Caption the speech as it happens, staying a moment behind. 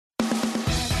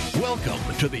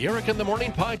Welcome to the Eric in the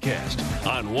Morning podcast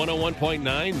on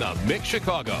 101.9 The Mix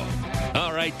Chicago.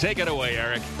 All right, take it away,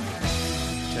 Eric.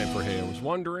 Time for Hey. I was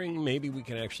wondering, maybe we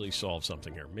can actually solve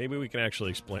something here. Maybe we can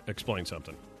actually explain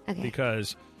something. Okay.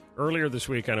 Because earlier this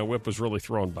week, I know Whip was really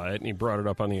thrown by it, and he brought it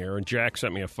up on the air, and Jack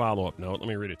sent me a follow-up note. Let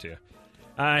me read it to you.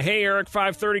 Hey, Eric,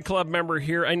 530 Club member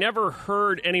here. I never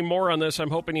heard any more on this. I'm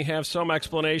hoping you have some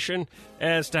explanation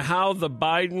as to how the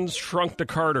Bidens shrunk the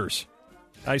Carters.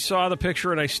 I saw the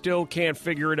picture, and I still can't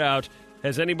figure it out.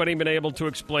 Has anybody been able to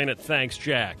explain it? Thanks,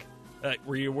 Jack.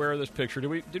 Were you aware of this picture? Did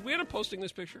we end up posting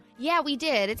this picture? Yeah, we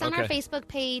did. It's on our Facebook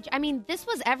page. I mean, this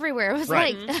was everywhere. It was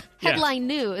Right. like headline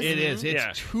news. It is.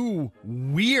 It's too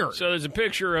weird. So there's a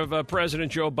picture of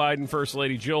President Joe Biden, First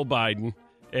Lady Jill Biden,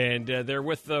 and they're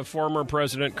with former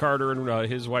President Carter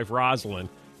and his wife Rosalind.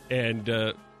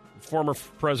 And former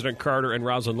President Carter and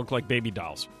Rosalind look like baby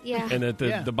dolls. Yeah. And that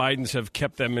the Bidens have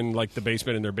kept them in like the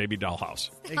basement in their baby doll house.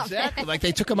 Exactly. Like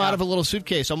they took them out of a little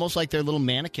suitcase, almost like they're little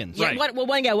mannequins. Right.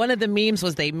 One of the memes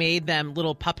was they made them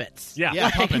little puppets. Yeah. Yeah,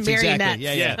 Like puppets, marionettes.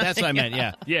 exactly. Yeah. That's what I meant,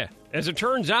 yeah. Yeah. As it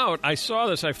turns out, I saw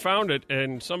this, I found it,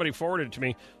 and somebody forwarded it to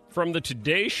me from the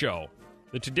Today Show.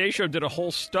 The Today Show did a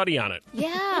whole study on it.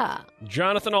 Yeah.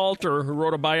 Jonathan Alter, who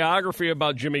wrote a biography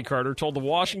about Jimmy Carter, told the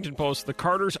Washington Post the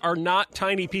Carters are not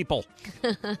tiny people.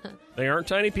 They aren't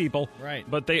tiny people. Right.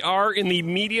 But they are in the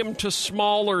medium to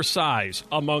smaller size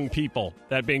among people,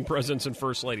 that being presidents and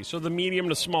first ladies. So the medium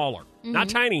to smaller. Not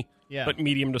tiny, but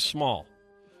medium to small.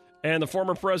 And the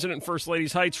former president and first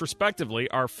lady's heights, respectively,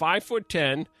 are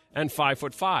 5'10" and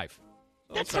 5'5".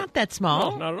 That's not that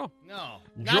small. No, not at all. No.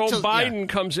 Joe Biden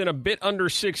comes in a bit under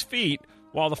 6 feet,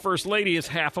 while the First Lady is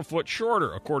half a foot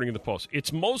shorter, according to the Post.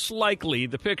 It's most likely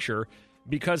the picture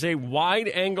because a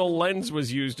wide-angle lens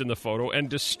was used in the photo and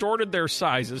distorted their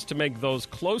sizes to make those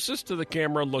closest to the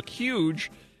camera look huge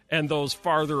and those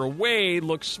farther away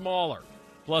look smaller.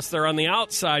 Plus, they're on the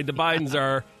outside. The Bidens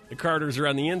are. The Carters are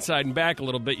on the inside and back a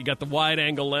little bit. You got the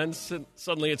wide-angle lens. And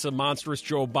suddenly, it's a monstrous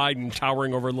Joe Biden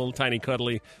towering over a little tiny,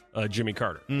 cuddly Jimmy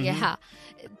Carter. Mm-hmm. Yeah,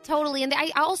 totally. And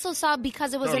I also saw,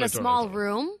 because it was in a small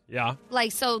room, Yeah.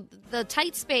 like, so the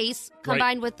tight space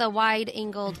combined with the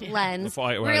wide-angled lens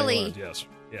really Yes.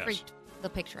 freaked the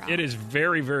picture out. It is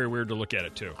very, very weird to look at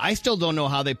it, too. I still don't know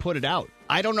how they put it out.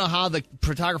 I don't know how the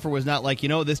photographer was not like,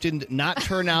 this did not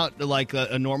turn out like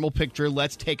a normal picture.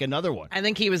 Let's take another one. I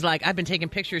think he was like, I've been taking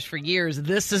pictures for years.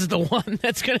 This is the one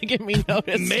that's going to get me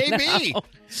noticed. Maybe. now.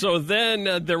 So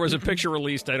then there was a picture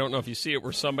released, I don't know if you see it,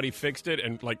 where somebody fixed it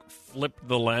and, like, flipped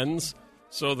the lens.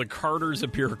 So the Carters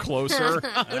appear closer.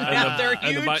 They're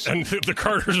huge. And the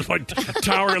Carters are like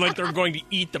towering like they're going to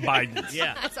eat the Bidens.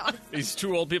 Yeah. That's awesome. These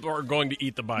two old people are going to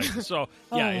eat the Bidens. So,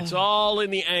 it's all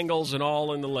in the angles and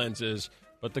all in the lenses.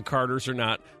 But the Carters are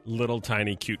not little,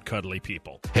 tiny, cute, cuddly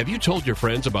people. Have you told your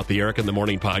friends about the Eric in the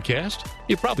Morning podcast?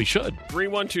 You probably should.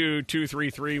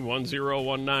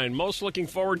 312-233-1019. Most looking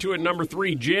forward to it, number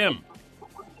 3, Jim.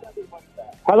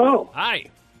 Hello. Hi.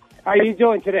 How are you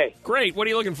doing today? Great. What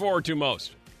are you looking forward to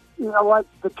most? You know what?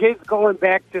 The kids going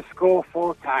back to school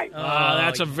full time.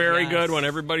 That's a very yes. good one.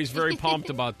 Everybody's very pumped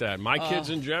about that. My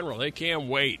kids in general, they can't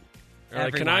wait.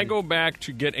 Can I go back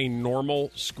to get a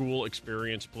normal school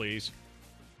experience, please?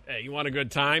 Hey, you want a good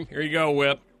time? Here you go,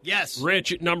 Whip. Yes.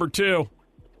 Rich at number 2.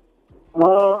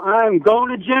 Well, I'm going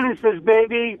to Genesis,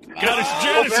 baby. Got us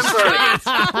Genesis.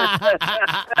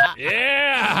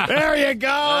 Yeah. There you go.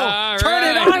 All Turn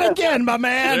right. it on again, my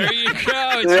man. There you go.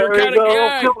 It's There your we kind of go,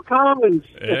 guy. Phil Collins.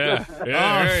 Yeah. Oh,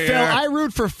 There you Phil, are. I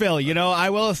root for Phil. I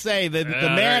will say that the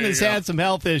man there you has go. had some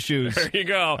health issues. There you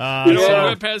go. Yeah. You know what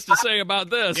Whip has to say about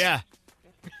this? Yeah.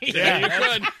 Yeah, you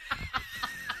could.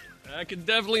 I could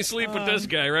definitely sleep with this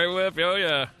guy, right, Whip? Oh,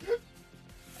 yeah.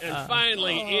 And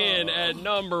finally, in at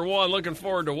number 1, looking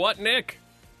forward to what, Nick?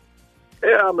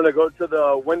 Yeah, I'm going to go to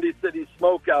the Windy City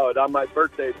Smokeout on my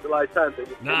birthday, July 10th. at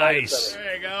the United Nice. Center.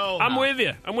 There you go. I'm with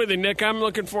you, Nick. I'm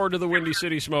looking forward to the Windy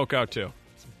City Smokeout, too.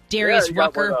 Darius you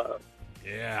got Rucker. one,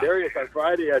 Yeah. Darius on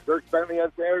Friday, Dirk Bentley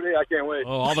on Saturday. I can't wait.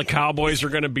 Oh, all the Cowboys are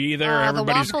going to be there. The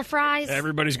waffle fries.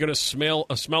 Everybody's going to smell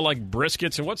like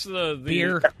briskets. And what's the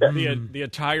Beer. the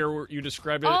attire you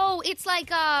described it? Oh, it's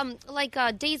like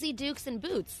Daisy Dukes and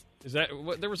boots. Is that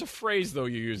what, there was a phrase though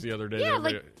you used the other day? Yeah, that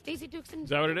like Daisy Dukes and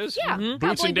is that what it is? Yeah. Boots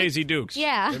Cowboy and Daisy Dukes.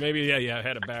 Yeah. Or maybe I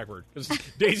had it backward. It's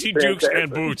Daisy Dukes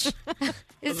and boots.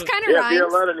 It's kind of Yeah, rhymes.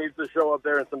 Violetta needs to show up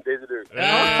there in some Daisy Dukes. Oh, look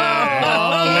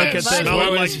at this.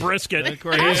 Smelling like brisket. Look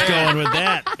where he's going with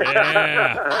that.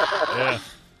 Yeah.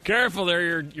 Careful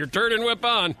there, you're turning Whip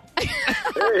on. Hey,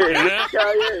 Yeah.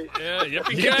 yippee-ki-yay. Yeah,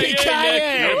 yippee-ki-yay,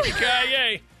 Yippee-ki-yay. Nick.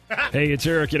 Yippee-ki-yay. Hey, it's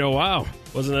Eric. Wow,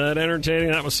 wasn't that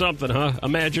entertaining? That was something, huh?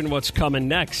 Imagine what's coming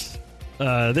next.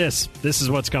 This is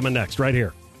what's coming next, right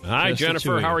here. Hi, Just the two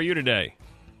Jennifer. of you. How are you today?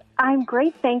 I'm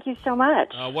great. Thank you so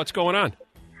much. What's going on?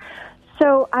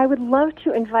 So I would love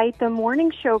to invite the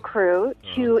morning show crew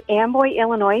to Amboy,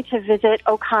 Illinois to visit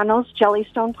O'Connell's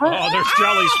Jellystone Park. Oh, there's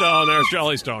Jellystone. There's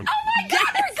Jellystone. Oh my God,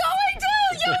 we're going to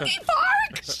Yogi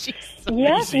Park.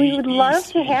 Yes, we would love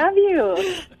to have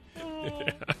you.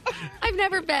 I've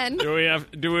never been. Do we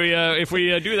if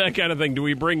we do that kind of thing, do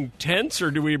we bring tents or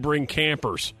do we bring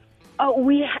campers? Oh,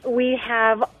 we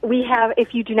have.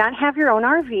 If you do not have your own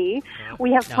RV,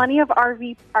 we have plenty of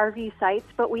RV sites,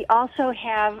 but we also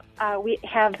have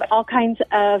all kinds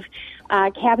of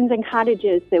cabins and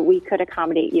cottages that we could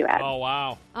accommodate you at. Oh,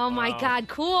 wow. Oh, my God,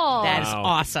 cool. That is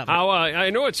awesome.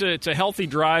 I know it's a healthy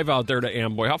drive out there to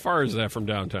Amboy. How far is that from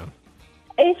downtown?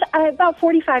 It's about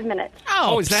 45 minutes.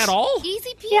 Oh, is that all?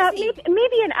 Easy peasy. Yeah,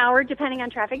 maybe an hour depending on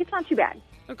traffic. It's not too bad.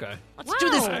 Okay. Let's do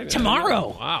this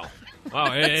tomorrow. Wow.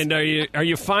 Wow. And are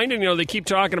you finding, they keep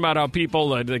talking about how people,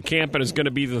 the camping is going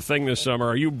to be the thing this summer.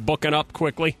 Are you booking up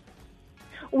quickly?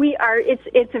 We are.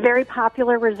 It's a very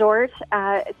popular resort.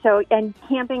 And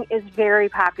camping is very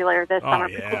popular this summer.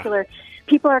 Yeah. Particular,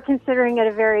 people are considering it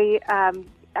a very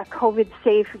a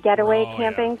COVID-safe getaway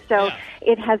camping. Yeah. So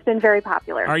it has been very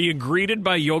popular. Are you greeted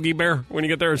by Yogi Bear when you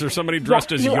get there? Is there somebody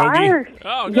dressed as you Yogi? Are.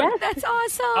 Oh, good. Yes, That's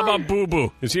awesome. How about Boo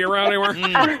Boo? Is he around anywhere?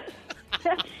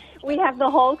 we have the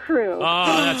whole crew.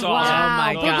 Oh, that's awesome. Wow,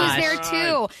 my Boo gosh. Boo's there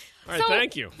too. All right,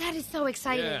 thank you. That is so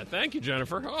exciting. Yeah, thank you,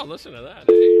 Jennifer. Oh, listen to that.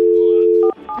 Hey,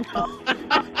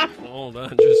 hold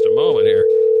on just a moment here.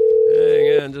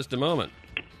 Hang on just a moment.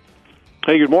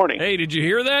 Hey, good morning. Hey, did you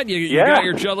hear that? You got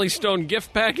your Jellystone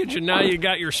gift package, and now you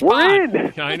got your spot. We're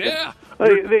in. I know.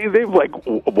 They've like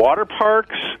water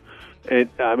parks.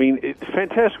 It's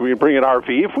fantastic. We can bring an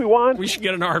RV if we want. We should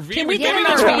get an RV. Can we get an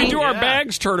That's RV? what we do our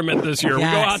bags tournament this year. We go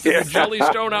out to the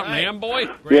Jellystone out in Amboy.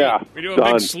 Yeah. We do a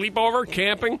done. big sleepover,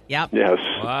 camping. Yep. Yes.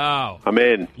 Wow. I'm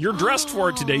in. You're dressed for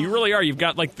it today. You really are. You've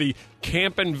got like the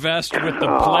camping vest with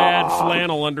the plaid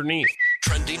flannel underneath.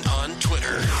 Trending on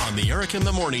Twitter on the Eric in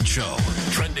the Morning Show.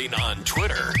 Trending on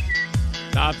Twitter.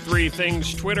 Top 3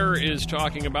 things Twitter is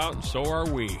talking about, and so are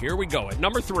we. Here we go. At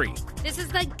number 3. This is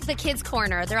the kids'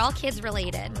 corner. They're all kids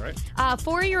related. All right.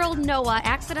 4-year-old Noah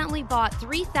accidentally bought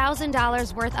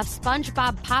 $3,000 worth of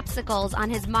SpongeBob popsicles on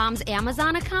his mom's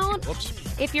Amazon account. Whoops.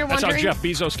 If you're That's wondering, how Jeff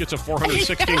Bezos gets a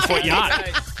 416-foot yacht.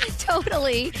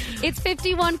 Totally. It's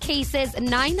 51 cases,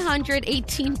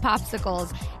 918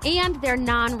 popsicles, and they're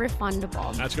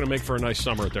non-refundable. That's going to make for a nice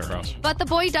summer at their house. But the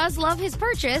boy does love his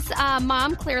purchase.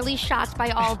 Mom clearly shocked by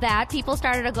all that. People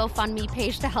started a GoFundMe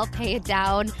page to help pay it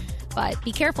down. But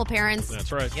be careful, parents.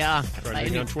 That's right. Yeah.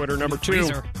 Trending on Twitter. Number 2.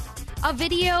 Freezer. A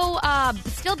video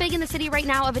still big in the city right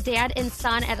now of a dad and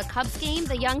son at a Cubs game.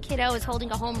 The young kiddo is holding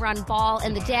a home run ball,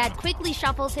 and the dad quickly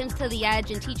shuffles him to the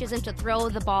edge and teaches him to throw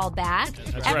the ball back.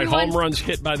 That's right. Home runs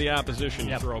hit by the opposition,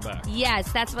 you throw back.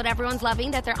 Yes, that's what everyone's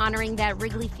loving, that they're honoring that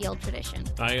Wrigley Field tradition.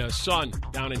 My son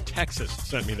down in Texas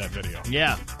sent me that video.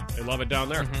 Yeah. They love it down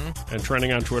there. And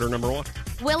trending on Twitter, number 1.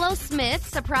 Willow Smith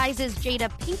surprises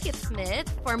Jada Pinkett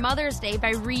Smith for Mother's Day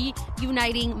by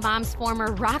reuniting mom's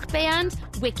former rock band,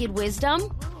 Wicked Wisdom.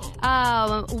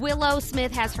 Willow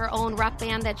Smith has her own rock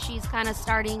band that she's kind of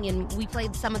starting, and we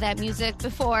played some of that music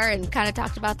before and kind of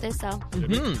talked about this. So,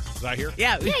 Is that here?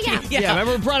 Yeah. Yeah,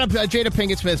 remember we brought up Jada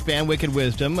Pinkett Smith's band, Wicked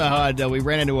Wisdom. We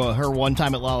ran into her one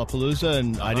time at Lollapalooza,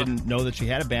 and I didn't know that she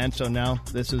had a band, so now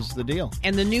this is the deal.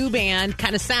 And the new band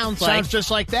kind of sounds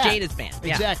just like that. Jada's band.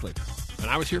 Yeah. Exactly. And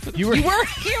I was here for this. You were. You were?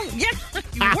 You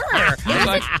were.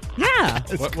 Yeah.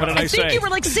 What did I say? think you were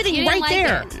like sitting You didn't right like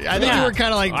there. it. I think you were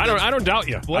kind of like. I don't doubt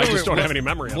you. I just don't have any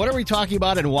memory of it. What are we talking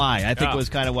about and why? I think Yeah. was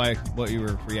kind of what you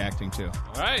were reacting to.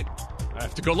 All right. I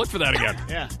have to go look for that again.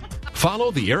 Yeah. Follow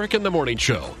the Eric in the Morning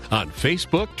Show on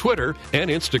Facebook, Twitter,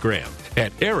 and Instagram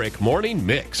at Eric Morning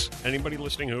Mix. Anybody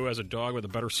listening who has a dog with a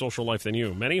better social life than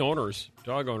you, many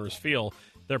dog owners feel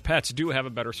their pets do have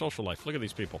a better social life. Look at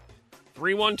these people.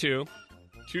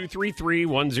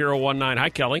 312-233-1019. Hi,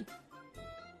 Kelly.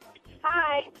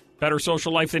 Hi. Better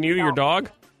social life than you, your dog?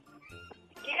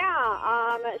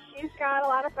 Yeah, she's got a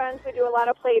lot of friends. We do a lot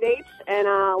of play dates, and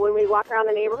when we walk around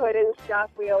the neighborhood and stuff,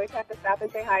 we always have to stop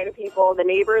and say hi to people. The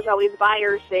neighbors always buy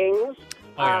her things,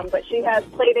 but she has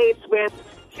play dates with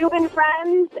human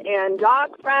friends and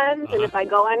dog friends, and if I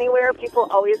go anywhere, people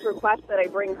always request that I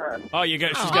bring her. Oh, she's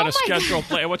got a scheduled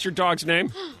play. What's your dog's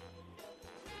name?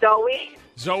 Zoe.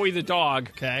 Zoe the dog.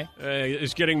 Okay.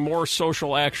 Is getting more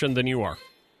social action than you are.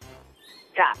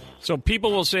 Yeah. So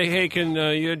people will say, "Hey, can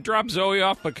you drop Zoe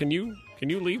off? But can you Can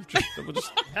you leave?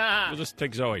 We'll just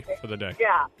take Zoe for the day.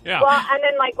 Yeah. Yeah. Well, and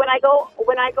then like when I go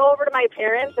over to my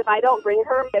parents, if I don't bring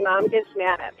her, my mom gets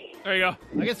mad at me. There you go.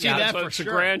 I can see that for It's sure.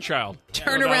 a grandchild.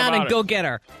 Turn No doubt around about and it. go get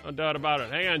her. No doubt about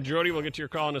it. Hang on, Jody. We'll get to your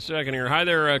call in a second here. Hi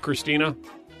there, Christina.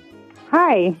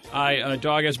 Hi. Hi.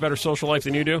 Dog has better social life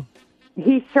than you do?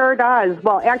 He sure does.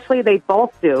 Well, actually, they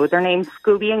both do. Their name's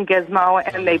Scooby and Gizmo,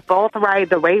 and they both ride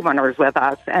the Wave Runners with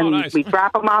us. And nice. we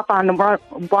drop them off on the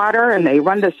water, and they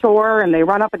run to shore, and they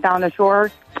run up and down the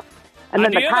shore. And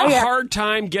then do the you have a kayak. hard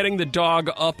time getting the dog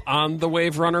up on the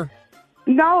Wave Runner?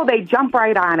 No, they jump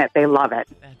right on it. They love it.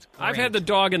 I've had the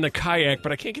dog in the kayak,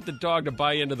 but I can't get the dog to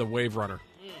buy into the Wave Runner.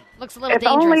 Looks a little If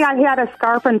dangerous. only I had a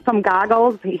scarf and some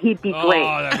goggles, he'd be great.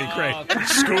 Oh, that'd be great.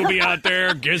 Scooby out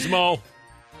there, Gizmo,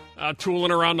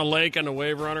 tooling around the lake on the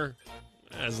Wave Runner.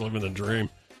 That's living the dream.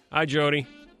 Hi, Jody.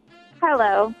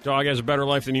 Hello. Dog has a better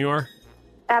life than you are?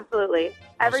 Absolutely.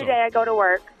 Every Awesome. day I go to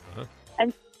work Uh-huh.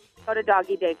 and go to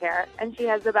doggy daycare, and she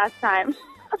has the best time.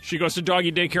 She goes to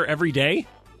doggy daycare every day?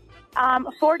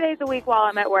 4 days a week while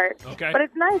I'm at work. Okay. But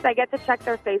it's nice. I get to check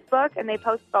their Facebook, and they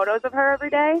post photos of her every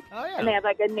day. Oh, yeah. And they have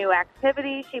like a new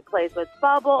activity. She plays with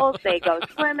bubbles. They go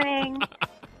swimming.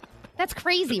 That's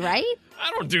crazy, right?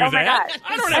 I don't do Oh, my that. gosh.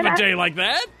 I don't have a day like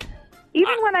that.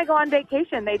 Even when I go on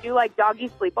vacation, they do like doggy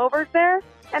sleepovers there.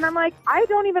 And I'm like, I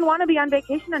don't even want to be on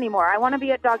vacation anymore. I want to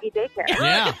be at doggy daycare.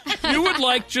 Yeah. You would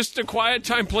like just a quiet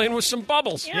time playing with some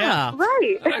bubbles. Yeah.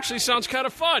 Right. That actually sounds kind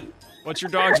of fun. What's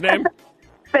your dog's name?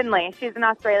 Finley. She's an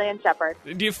Australian Shepherd.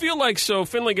 Do you feel like so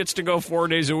Finley gets to go 4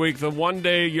 days a week? The one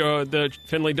day that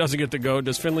Finley doesn't get to go,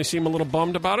 does Finley seem a little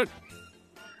bummed about it?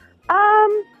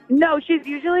 No, she's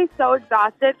usually so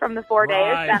exhausted from the 4 days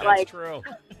Right, that that's like true.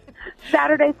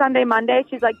 Saturday, Sunday, Monday,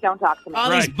 she's like, don't talk to me. All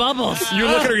these bubbles. You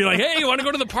look at her, you're like, hey, you want to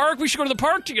go to the park? We should go to the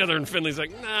park together. And Finley's like,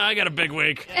 nah, I got a big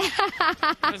week.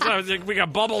 We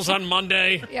got bubbles on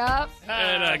Monday. Yep.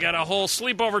 And I got a whole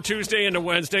sleepover Tuesday into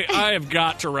Wednesday. I have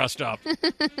got to rest up.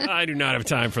 I do not have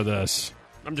time for this.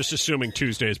 I'm just assuming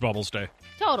Tuesday is Bubbles Day.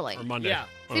 Totally. Or Monday. Yeah.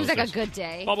 One Seems of like those a days. good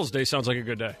day. Bubbles Day sounds like a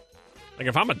good day. Like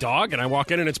if I'm a dog and I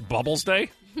walk in and it's Bubbles Day,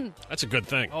 that's a good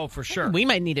thing. Oh, for sure. We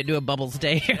might need to do a Bubbles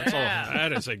Day.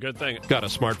 That is a good thing. Got a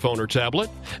smartphone or tablet?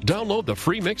 Download the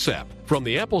free Mix app from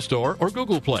the Apple Store or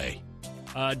Google Play.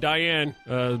 Diane,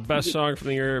 best song from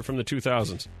the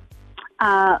 2000s.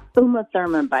 Uma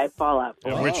Thurman by Fall Out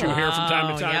Boy. Which you hear from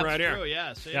time to time yep. right here. True,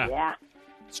 yes. Yeah.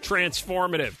 It's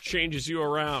transformative, changes you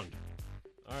around.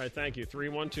 All right, thank you.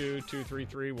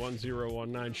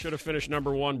 312-233-1019. Should have finished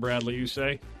number one, Bradley, you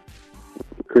say?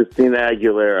 Christina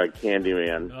Aguilera,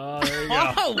 Candyman. Oh, there you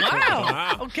go. Oh, wow.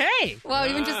 Wow. Okay. Well,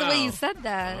 even just the way you said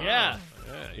that. Yeah,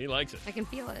 he likes it. I can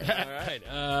feel it. All right.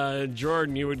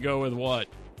 Jordan, you would go with what?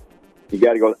 You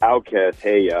got to go with Outkast.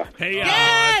 Hey, yeah. Hey,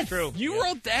 Yes! that's true. You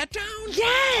wrote that down?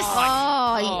 Yes.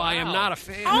 I am not a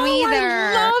fan. Oh, Neither.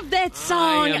 I love that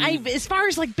song. I am- As far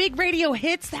as like big radio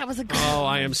hits, that was a good Oh,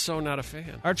 I am so not a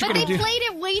fan. Aren't you But going they to do? played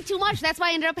it way too much. That's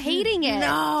why I ended up hating it.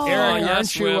 No. Aaron, yes,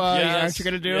 aren't you? Whip, yes. Aren't you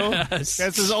going to do? Yes.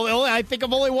 This is only. I think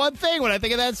of only one thing when I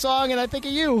think of that song, and I think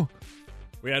of you.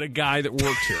 We had a guy that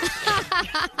worked here.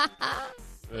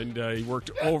 And he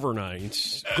worked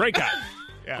overnights. Great guy.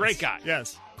 Yes. Great guy.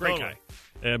 Yes. Great guy.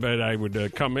 But I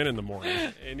would come in the morning,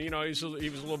 and, he was a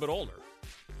little bit older.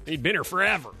 He'd been here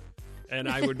forever. And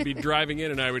I would be driving in,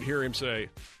 and I would hear him say,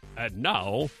 and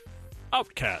now,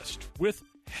 Outcast with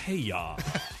Hey Ya.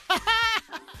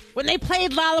 When they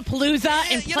played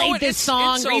Lollapalooza and You know played what? this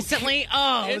song It's okay. recently,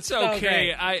 oh, It's so okay.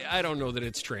 great. I don't know that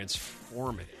it's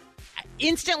transformative.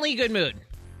 Instantly good mood.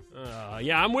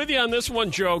 Yeah, I'm with you on this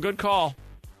one, Joe. Good call.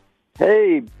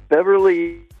 Hey,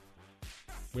 Beverly.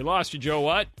 We lost you, Joe.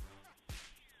 What?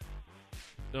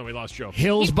 No, we lost Joe.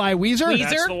 Hills by Weezer.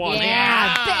 That's the one.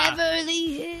 Yeah,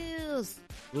 Beverly Hills.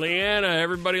 Leanna,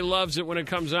 everybody loves it when it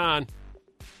comes on.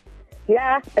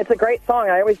 Yeah, it's a great song.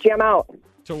 I always jam out.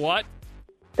 To what?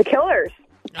 The Killers.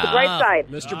 The Bright Side.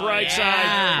 Mr. Brightside.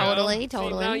 yeah. Totally.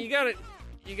 See, now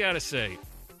you gotta say,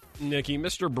 Nikki,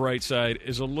 Mr. Brightside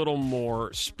is a little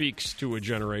more speaks to a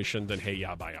generation than Hey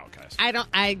Ya by Outkast. I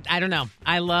don't know.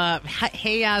 I love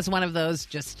Hey Ya is one of those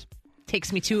just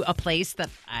takes me to a place that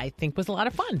I think was a lot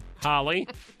of fun. Holly.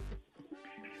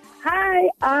 Hi,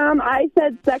 I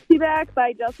said Sexy Back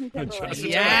by Justin Timberlake. Justin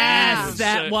Yes, Timberlake.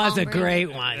 that was a great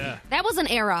Yeah. one. Yeah. That was an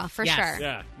era for Yes. sure.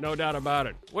 Yeah, no doubt about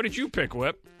it. What did you pick,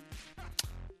 Whip?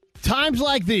 Times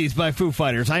Like These by Foo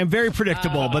Fighters. I am very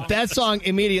predictable, but that song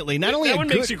immediately not only that a one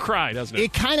good, makes you cry, doesn't it?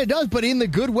 It kind of does, but in the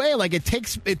good way. Like it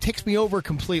takes me over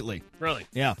completely. Really?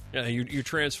 Yeah. Yeah, you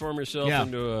transform yourself Yeah.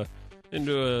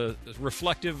 into a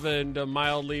reflective and a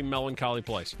mildly melancholy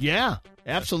place. Yeah,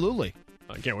 absolutely.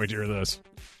 I can't wait to hear this.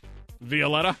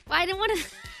 Violetta? Well, I didn't want to.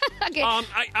 Okay.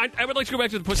 I would like to go back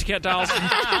to the Pussycat Dolls.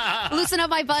 Loosen up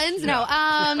my buttons? No.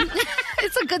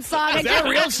 It's a good song. Is that a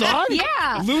real song?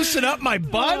 Yeah. Loosen up my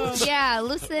buttons? Yeah,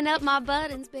 loosen up my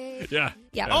buttons, babe. Yeah.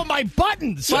 Yeah. Oh, my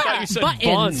buttons. I thought you said buttons.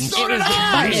 buns. So did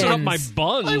I. Loosen up my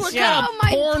buns. Like, what Yeah. kind of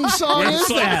porn song is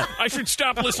that? I should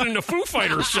stop listening to Foo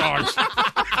Fighters songs.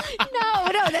 No,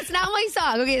 that's not my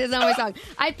song. Okay, that's not my song.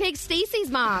 I picked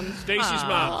Stacy's mom. Stacy's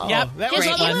mom. Yep. That Just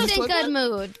was on the list, instant wasn't good it?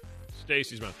 mood.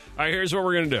 Stacy's mom. All right, here's what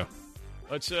we're gonna do.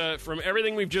 Let's from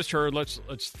everything we've just heard, let's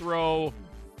throw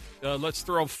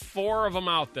 4 of them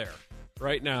out there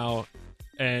right now,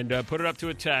 and put it up to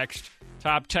a text.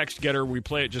 Top text getter. We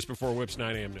play it just before Whip's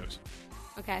 9 a.m. news.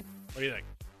 Okay. What do you think?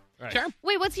 All right. Sure.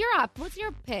 Wait, what's your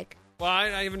pick? Well,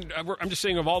 I'm just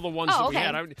saying of all the ones Oh, that we okay.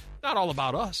 had. Not all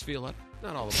about us, Violetta.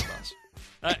 Not all about us.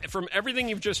 From everything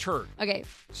you've just heard, Okay.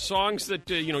 songs that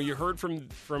you heard from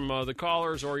the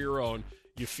callers or your own,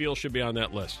 you feel should be on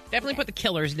that list. Definitely put the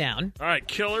Killers down. All right,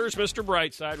 Killers, Mr.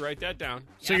 Brightside, write that down.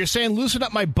 So you're saying loosen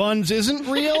up my buns isn't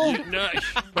real? No,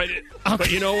 but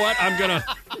you know what? I'm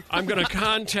gonna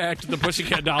contact the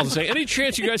Pussycat Dolls and say, any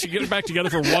chance you guys can get back together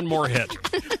for one more hit?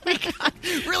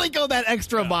 Really go that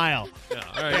extra mile. Yeah,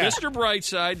 all right, Mr.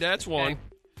 Brightside, that's one.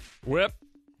 Whip.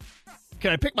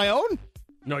 Can I pick my own?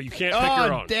 No, you can't pick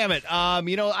your own. Damn it.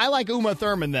 I like Uma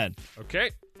Thurman then.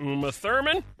 Okay, Uma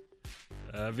Thurman.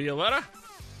 Violetta.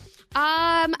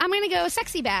 I'm gonna go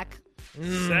Sexy Back.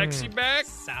 Sexy Back.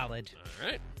 Solid. All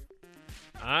right.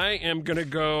 I am going to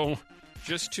go,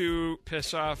 just to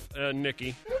piss off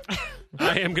Nikki,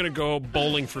 I am going to go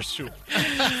Bowling for Soup.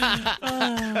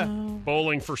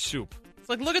 Bowling for Soup. It's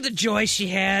like, look at the joy she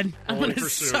had. I'm Bowling going to for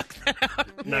Soup. suck that out.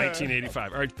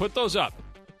 1985. All right, put those up.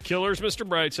 Killers, Mr.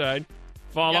 Brightside.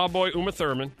 Fall Out Boy, Uma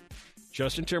Thurman.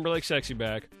 Justin Timberlake, Sexy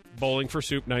Back. Bowling for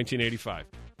Soup, 1985.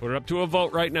 Put it up to a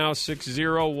vote right now,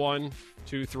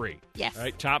 60123. Yes. All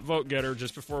right, top vote getter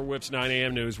just before Whip's 9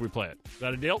 a.m. news. We play it. Is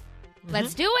that a deal?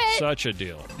 Let's do it. Such a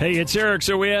deal. Hey, it's Eric.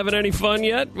 So we having any fun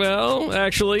yet? Well,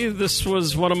 actually, this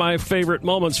was one of my favorite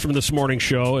moments from this morning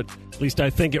show. At least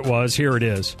I think it was. Here it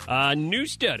is. A new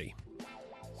study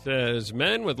says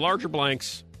men with larger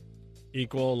blanks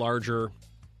equal larger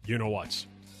you-know-whats.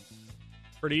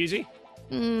 Pretty easy?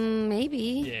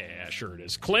 Maybe. Yeah, sure it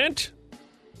is. Clint?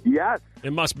 Yes.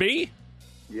 It must be?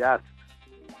 Yes.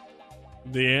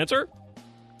 The answer?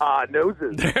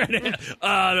 Noses.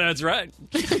 That's right.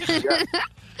 Yes.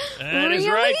 That is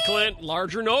right, Clint.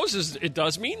 Larger noses. It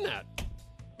does mean that.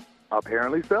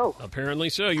 Apparently so. Apparently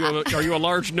so. Are you a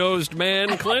large-nosed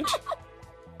man, Clint?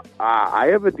 I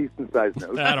have a decent-sized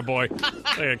nose. Attaboy.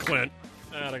 Look at Clint.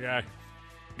 Atta guy.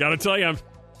 Gotta tell you,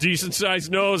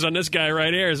 decent-sized nose on this guy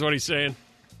right here is what he's saying.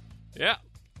 Yeah.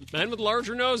 Men with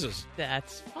larger noses.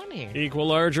 That's funny. Equal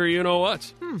larger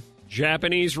you-know-what.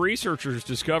 Japanese researchers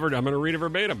discovered, I'm going to read it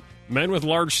verbatim, men with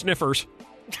large sniffers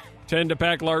tend to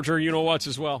pack larger you-know-whats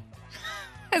as well.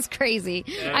 That's crazy.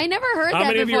 I never heard How that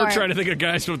many before. of you are trying to think of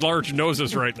guys with large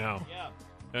noses right now?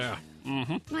 Yeah.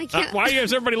 Mm-hmm. I can't. Why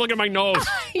is everybody looking at my nose?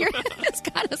 It's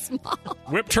kind of small.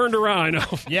 Whip turned around, I know.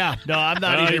 Yeah, no, I'm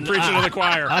not even. You're preaching to the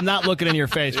choir. I'm not looking in your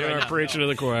face You right are now. preaching to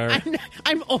the choir.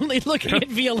 I'm only looking at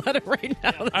Violetta right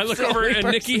now. I look That's the over only and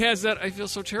person. Nikki has that I feel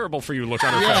so terrible for you look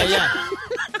on her Yeah, face. yeah.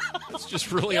 It's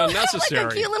just really Like a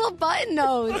unnecessary. cute little button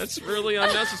nose. That's really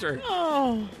unnecessary.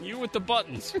 Oh. You with the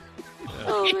buttons.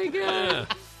 Oh my god.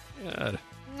 God.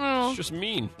 Oh. It's just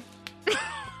mean.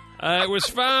 It was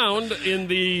found in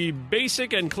the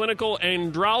Basic and Clinical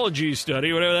Andrology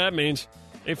Study, whatever that means.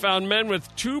 They found men with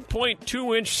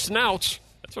 2.2-inch snouts,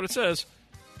 that's what it says,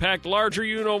 packed larger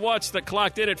you-know-whats that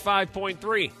clocked in at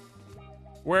 5.3.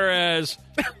 Whereas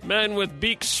men with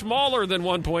beaks smaller than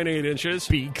 1.8 inches,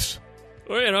 Beaks.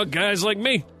 well, guys like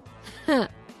me,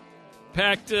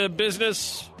 packed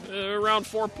business around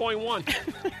 4.1.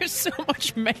 There's so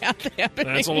much math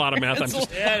happening. That's a lot of math. It's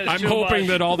I'm hoping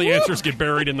that all the answers get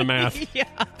buried in the math. Yeah.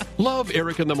 Love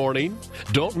Eric in the morning?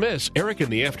 Don't miss Eric in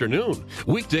the afternoon.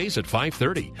 Weekdays at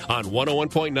 5:30 on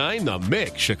 101.9 The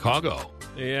Mix, Chicago.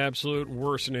 The absolute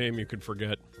worst name you could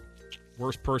forget.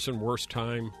 Worst person, worst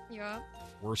time. Yeah.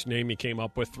 Worst name you came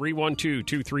up with.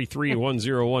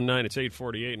 312-233-1019. It's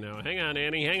 8:48 now. Hang on,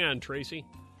 Annie. Hang on, Tracy.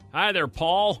 Hi there,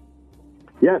 Paul.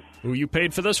 Yes, Who you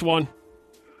paid for this one?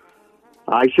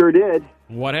 I sure did.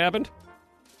 What happened?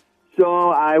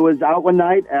 So I was out one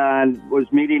night and was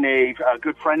meeting a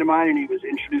good friend of mine, and he was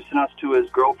introducing us to his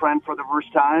girlfriend for the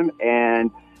first time. And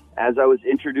as I was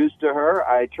introduced to her,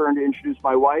 I turned to introduce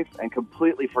my wife and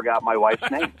completely forgot my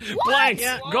wife's name. Blank.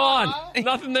 Gone.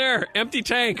 Nothing there. Empty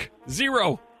tank.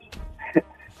 Zero.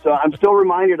 So I'm still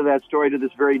reminded of that story to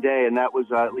this very day, and that was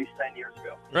at least 10 years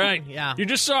ago. Right. Yeah. You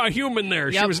just saw a human there.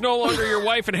 Yep. She was no longer your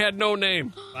wife and had no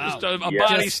name. Wow. Just a Yes.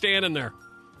 body standing there.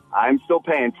 I'm still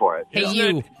paying for it.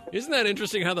 Hey, Isn't that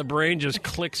interesting how the brain just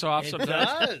clicks off sometimes?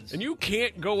 does. And you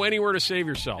can't go anywhere to save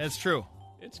yourself. That's true.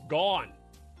 It's gone.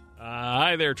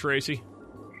 Hi there, Tracy.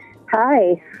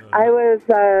 Hi. I was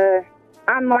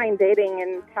online dating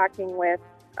and talking with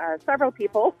several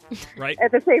people Right.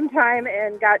 at the same time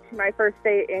and got to my first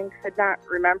date and could not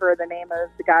remember the name of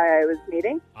the guy I was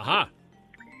meeting. Aha.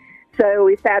 So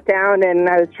we sat down and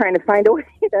I was trying to find a way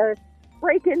to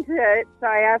break into it. So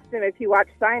I asked him if he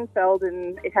watched Seinfeld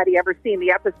and had he ever seen the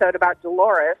episode about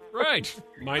Dolores. Right.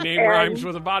 My name And- rhymes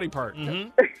with a body part.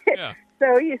 Yeah.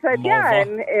 So he said, yeah,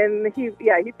 Mulva. and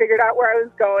he figured out where I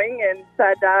was going and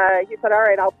said, he said, all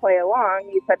right, I'll play along.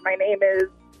 He said, my name is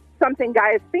something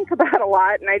guys think about a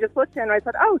lot, and I just looked at him and I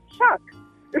said, oh, Chuck.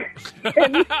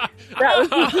 And that was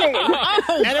his name.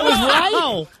 And it was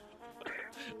right.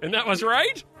 And that was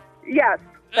right? Yes.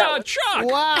 Chuck.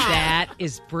 Wow. That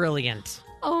is brilliant.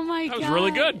 Oh, my That God. was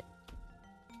really good.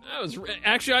 That was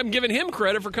actually, I'm giving him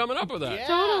credit for coming up with that. Yeah.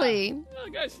 Totally.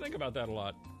 Guys think about that a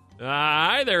lot.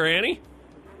 Hi there, Annie.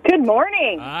 Good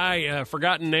morning. Hi,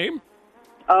 forgotten name?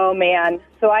 Oh, man.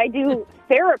 So I do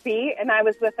therapy, and I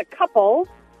was with a couple,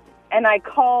 and I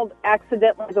called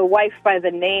accidentally the wife by the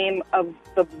name of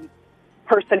the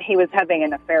person he was having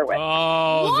an affair with.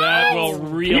 Oh, that will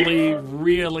really,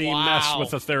 really mess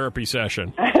with the therapy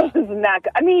session. It was not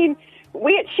good. I mean,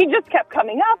 she just kept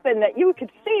coming up, and that you could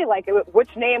see, like,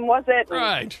 which name was it? And,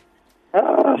 Right.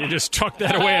 ugh. You just tucked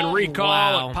that away and recall.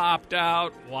 Wow. It popped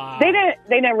out. Wow. They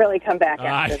didn't really come back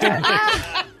after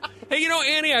that. Hey,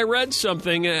 Annie, I read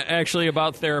something actually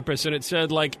about therapists, and it said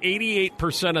like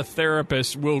 88% of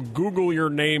therapists will Google your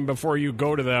name before you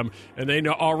go to them, and they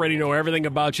already know everything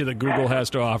about you that Google has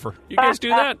to offer. You guys do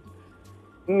that?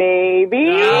 Maybe.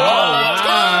 Oh,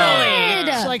 wow.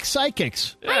 It's like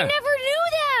psychics. Yeah. I never knew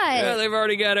that. Yeah, they've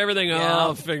already got everything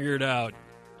all figured out.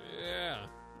 Yeah.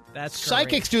 That's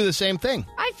Psychics do the same thing.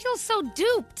 I feel so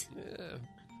duped.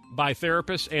 By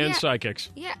therapists and Yeah.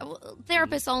 psychics. Yeah,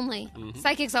 therapists only.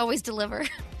 Psychics always deliver.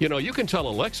 You can tell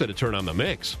Alexa to turn on the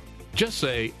mix. Just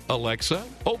say, Alexa,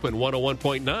 open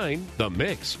 101.9 The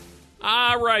Mix.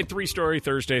 All right, 3-Story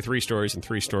Thursday, 3 stories and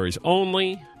 3 stories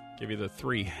only. Give you the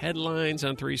 3 headlines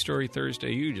on 3-Story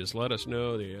Thursday. You just let us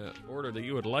know the order that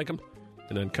you would like them.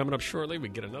 And then coming up shortly, we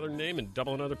get another name and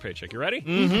double another paycheck. You ready?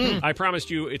 Mm-hmm. I promised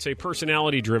you it's a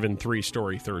personality-driven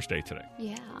 3-Story Thursday today.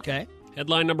 Yeah. Okay.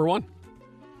 Headline number 1.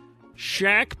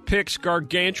 Shaq picks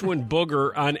gargantuan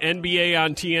booger on NBA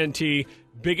on TNT.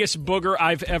 Biggest booger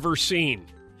I've ever seen.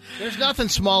 There's nothing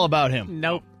small about him.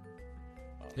 Nope.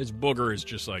 His booger is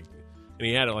just like, and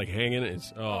he had it like hanging.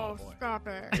 It's boy. Stop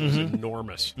it. It's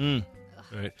enormous. All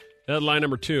right. Headline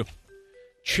number 2.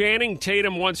 Channing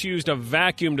Tatum once used a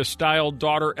vacuum to style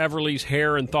daughter Everly's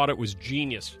hair and thought it was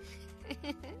genius.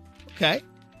 Okay.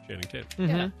 Channing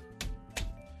Tatum.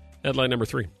 Headline number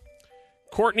 3.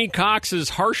 Courtney Cox's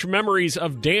harsh memories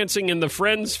of dancing in the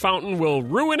Friends fountain will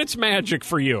ruin its magic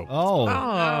for you.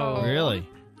 Oh, really?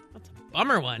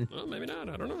 Bummer one. Well, maybe not.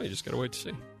 I don't know. You just got to wait to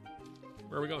see.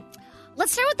 Where are we going?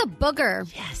 Let's start with the booger.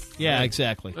 Yes. Yeah,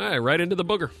 exactly. All right, right into the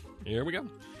booger. Here we go.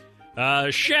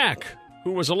 Shaq,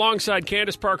 who was alongside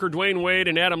Candace Parker, Dwayne Wade,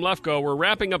 and Adam Lefkoe, were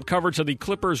wrapping up coverage of the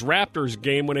Clippers-Raptors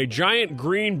game when a giant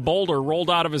green boulder rolled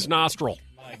out of his nostril.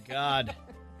 My God.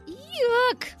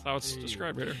 Yuck. That's how it's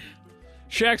described right here.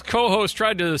 Shaq's co-host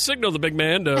tried to signal the big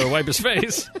man to wipe his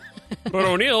face, but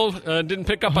O'Neal didn't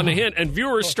pick up on the hint, and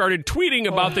viewers started tweeting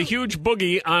about the huge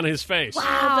boogie on his face. Wow.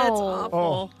 That's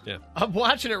awful. Yeah. I'm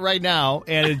watching it right now,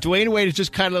 and Dwayne Wade is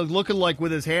just kind of looking like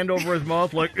with his hand over his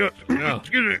mouth, like, and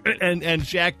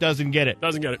Shaq doesn't get it.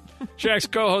 Doesn't get it. Shaq's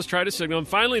co-host tried to signal him.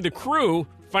 Finally, the crew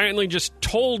just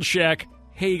told Shaq,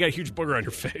 hey, you got a huge booger on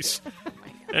your face.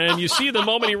 And you see the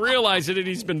moment he realized it,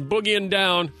 he's been boogieing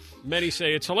down. Many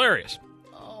say it's hilarious.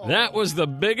 That was the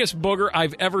biggest booger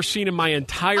I've ever seen in my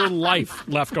entire life,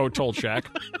 Lefkoe told Shaq.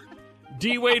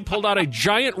 D-Wade pulled out a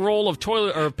giant roll of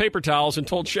toilet or paper towels and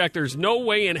told Shaq there's no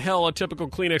way in hell a typical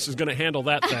Kleenex is going to handle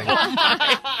that thing.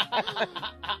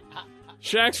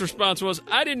 Shaq's response was,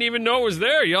 I didn't even know it was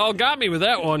there. Y'all got me with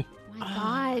that one. Oh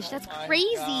my gosh, that's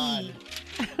crazy.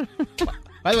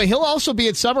 By the way, he'll also be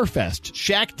at Summerfest.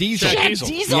 Shaq Diesel. Shaq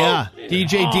Diesel? Yeah,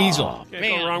 DJ Diesel.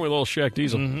 Can't go wrong with little Shaq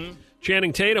Diesel.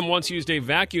 Channing Tatum once used a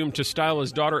vacuum to style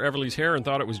his daughter Everly's hair and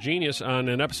thought it was genius. On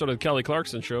an episode of the Kelly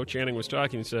Clarkson Show, Channing was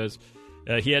talking and says,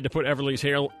 He had to put Everly's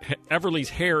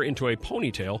hair into a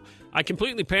ponytail. I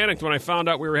completely panicked when I found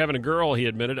out we were having a girl, he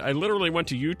admitted. I literally went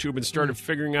to YouTube and started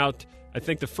figuring out, I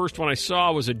think the first one I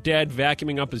saw was a dad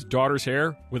vacuuming up his daughter's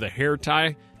hair with a hair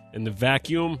tie and the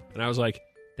vacuum. And I was like,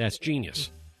 that's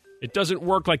genius. It doesn't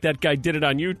work like that guy did it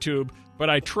on YouTube, but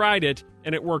I tried it,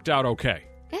 and it worked out okay.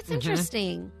 That's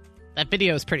interesting. That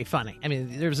video is pretty funny. I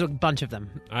mean, there's a bunch of them.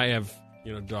 I have,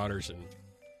 daughters, and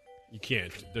you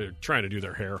can't. They're trying to do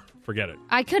their hair. Forget it.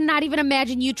 I could not even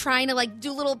imagine you trying to,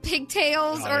 do little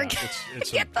pigtails or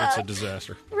It's a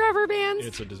disaster. Rubber bands.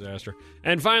 It's a disaster.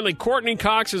 And finally, Courtney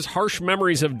Cox's harsh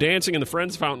memories of dancing in the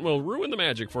Friends Fountain will ruin the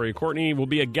magic for you. Courtney will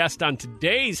be a guest on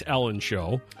today's Ellen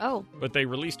show. Oh. But they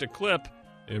released a clip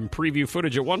and preview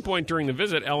footage. At one point during the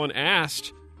visit, Ellen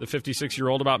asked the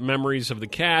 56-year-old about memories of the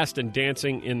cast and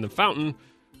dancing in the fountain.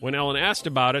 When Ellen asked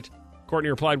about it, Courtney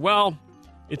replied, well,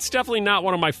 it's definitely not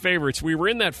one of my favorites. We were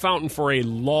in that fountain for a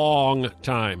long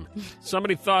time.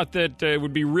 Somebody thought that it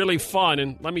would be really fun,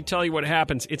 and let me tell you what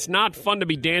happens. It's not fun to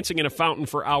be dancing in a fountain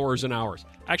for hours and hours.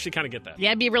 I actually kind of get that.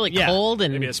 Yeah, it'd be really cold.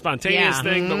 And maybe a spontaneous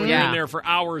thing, but when you're in there for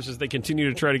hours as they continue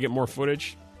to try to get more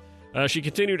footage. She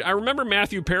continued, I remember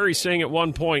Matthew Perry saying at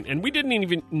one point, and we didn't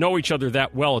even know each other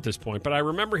that well at this point, but I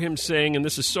remember him saying, and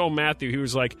this is so Matthew, he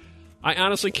was like, I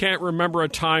honestly can't remember a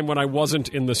time when I wasn't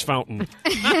in this fountain.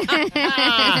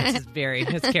 This is very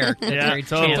his character. Very It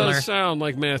does sound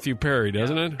like Matthew Perry,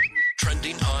 doesn't it?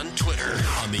 Trending on Twitter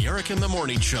on the Eric in the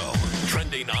Morning Show.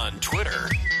 Trending on Twitter.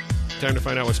 Time to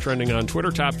find out what's trending on Twitter.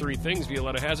 Top 3 things.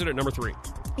 Violetta has it at number 3.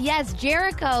 Yes,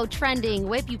 Jericho trending.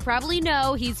 Whip, you probably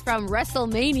know he's from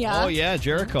WrestleMania. Oh, yeah,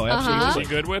 Jericho. Absolutely. Is he a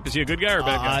good, Whip? Is he a good guy or a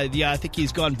bad guy? Yeah, I think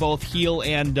he's gone both heel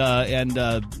and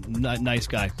nice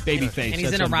guy. Babyface. And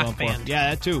he's in a rock band.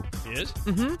 Yeah, that too. He is?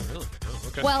 Mm-hmm. Really? Oh,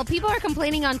 okay. Well, people are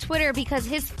complaining on Twitter because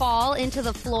his fall into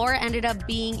the floor ended up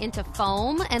being into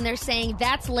foam, and they're saying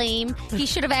that's lame. He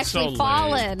should have actually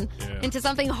fallen into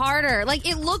something harder. Like,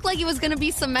 it looked like it was going to be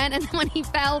cement, and then when he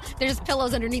fell, there's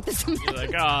pillows underneath the cement. You're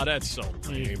like, oh, that's so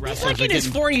lame. He's like in his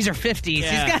 40s or 50s.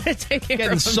 Yeah. He's got to take care of getting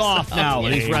himself. soft now,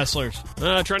 these wrestlers.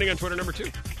 Trending on Twitter, number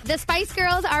 2. The Spice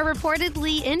Girls are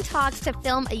reportedly in talks to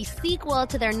film a sequel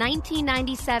to their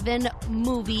 1997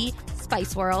 movie,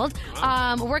 Spice World.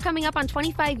 We're coming up on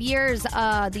 25 years,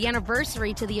 the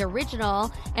anniversary to the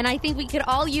original, and I think we could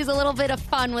all use a little bit of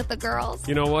fun with the girls.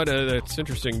 You know what? It's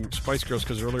interesting, Spice Girls,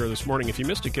 because earlier this morning, if you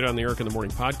missed it, get on the Eric in the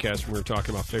Morning podcast when we were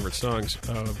talking about favorite songs.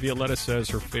 Violetta says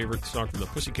her favorite song from the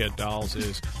Pussycat Dolls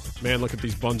is Man, Look at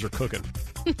These Buns Are Cooking.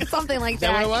 Something like that.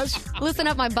 Is that what it was? Loosen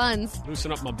up my buns.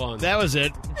 Loosen up my buns. That was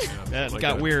it. That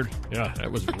got weird. Yeah,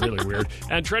 that was really weird.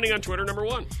 And trending on Twitter, number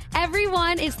 1.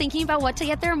 Everyone is thinking about what to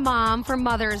get their mom for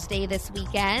Mother's Day this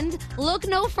weekend. Look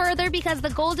no further because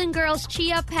the Golden Girls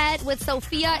Chia Pet with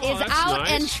Sophia is out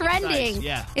and trending. Nice.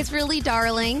 Yeah. It's really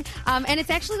darling. And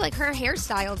it's actually like her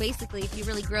hairstyle, basically, if you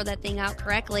really grow that thing out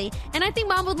correctly. And I think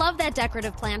Mom would love that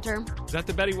decorative planter. Is that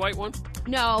the Betty White one?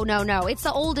 No. It's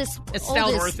the oldest.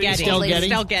 Estelle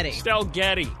Getty. Estelle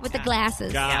Getty. With the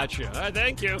glasses. Gotcha.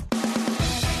 Thank you.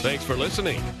 Thanks for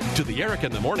listening to the Eric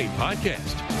in the Morning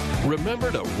podcast.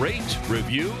 Remember to rate,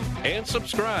 review, and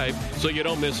subscribe so you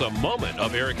don't miss a moment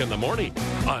of Eric in the Morning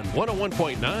on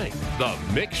 101.9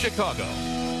 The Mix Chicago.